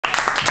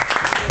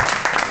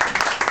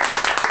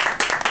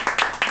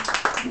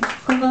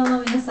こんばん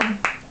は皆さん。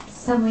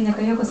寒い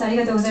中ようこそあり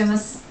がとうございま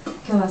す。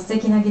今日は素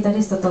敵なギタ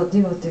リストとデ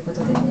ュオというこ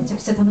とでめちゃ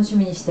くちゃ楽し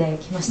みにして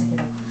きましたけ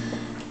ど、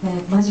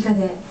間近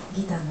で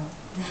ギターの、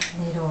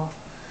音色を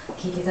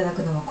聴いていただ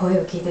くのも声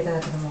を聞いていただ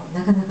くのも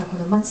なかなかこ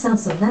の街山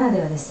荘ならで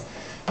はです。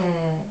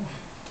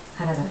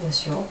原田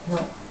芳雄の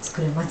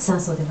作る街山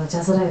荘でのジ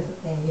ャズライブ、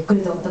ゆっく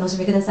りとお楽し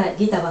みください。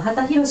ギターは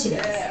畑ひろし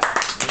です。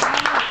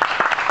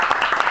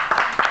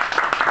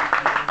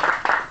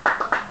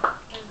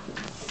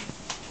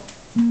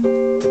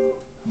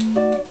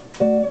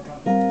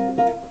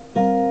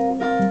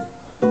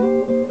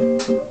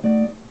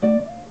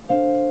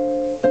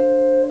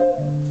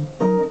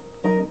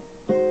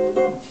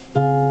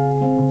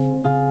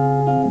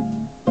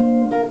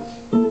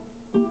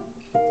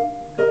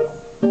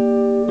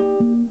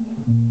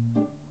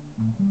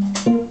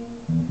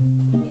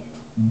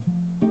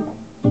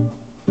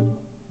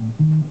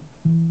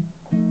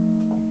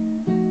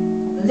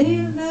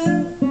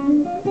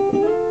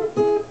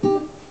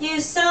You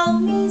saw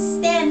me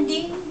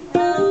standing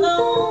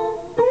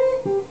alone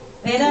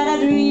without a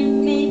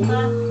dream in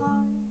my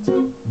heart,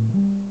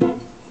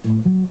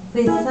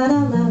 without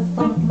a love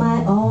of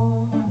my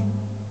own.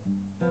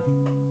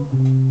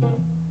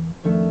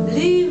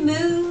 Blue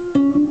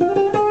moon,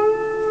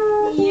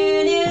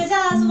 you knew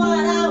just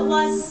what I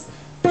was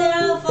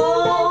there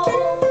for.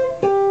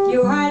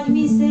 You heard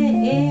me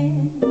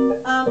saying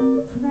a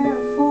prayer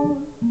for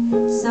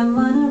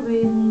someone I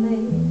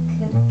really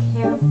could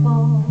care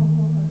for.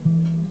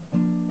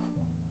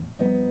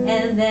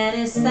 And then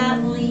it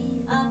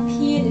suddenly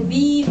appeared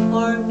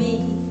before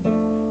me,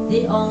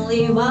 the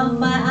only one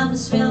my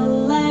arms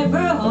will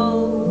ever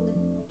hold.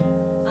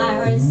 I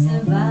heard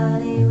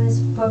somebody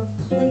whisper,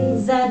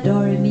 please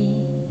adore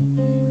me.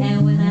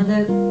 And when I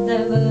looked,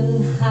 the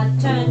moon had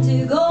turned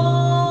to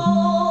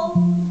gold.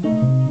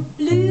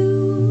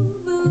 Blue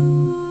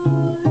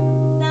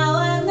moon, now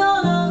I'm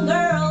no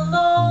longer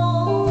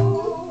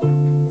alone,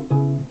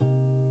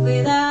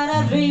 without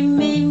a dream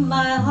in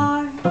my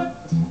heart,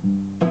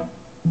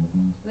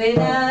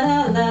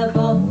 without a love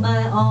of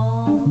my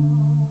own.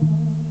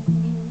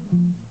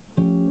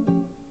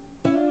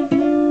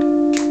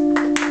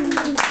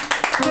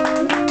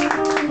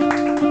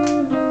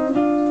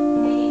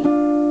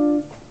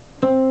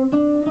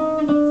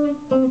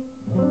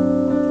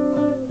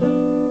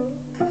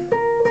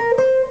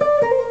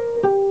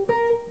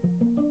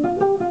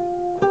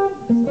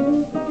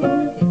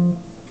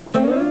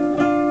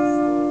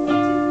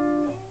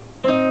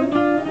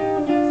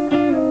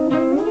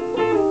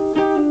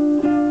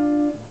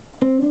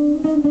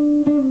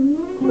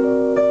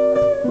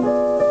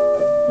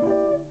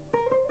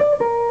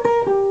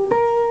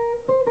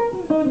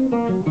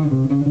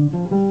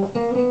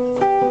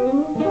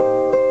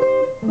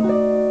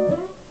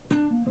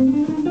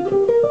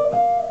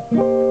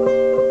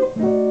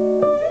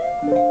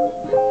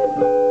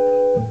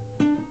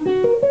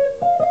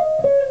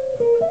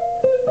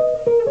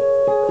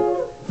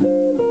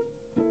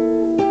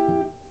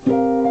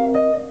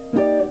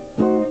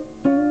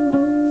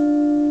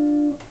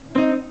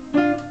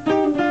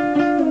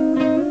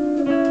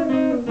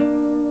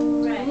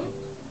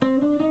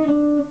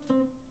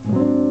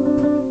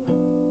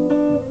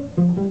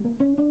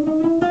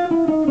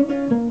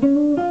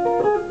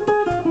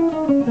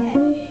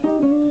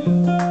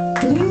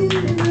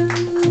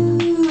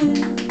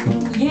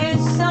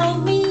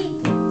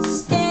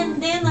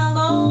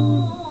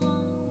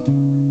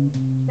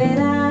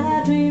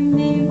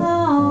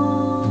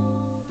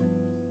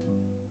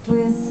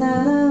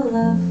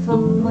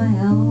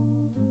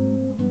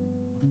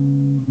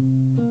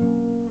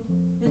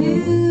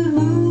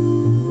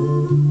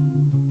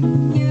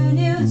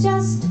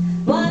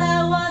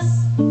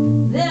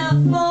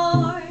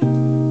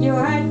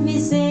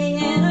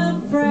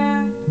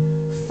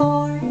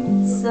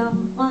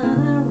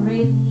 Someone I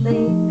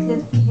really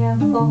could care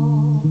for.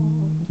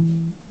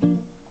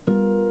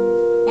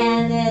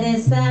 And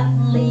it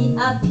suddenly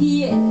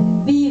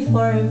appeared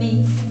before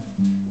me,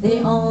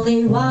 the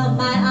only one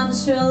my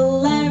arms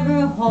will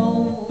ever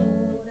hold.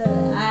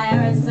 I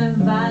heard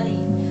somebody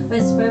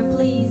whisper,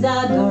 please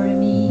adore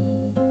me.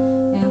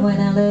 And when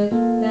I looked,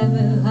 the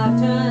moon had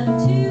turned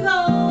to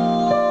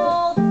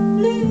gold.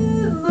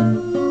 Blue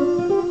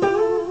moon,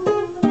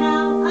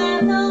 now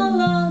I'm no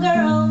longer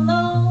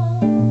alone,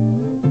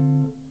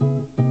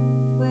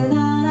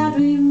 without a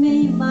dream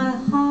in my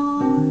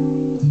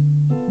heart,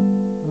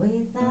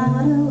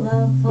 without a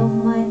love of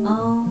my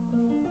own,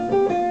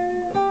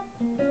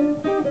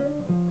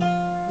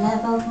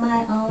 love of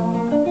my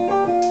own.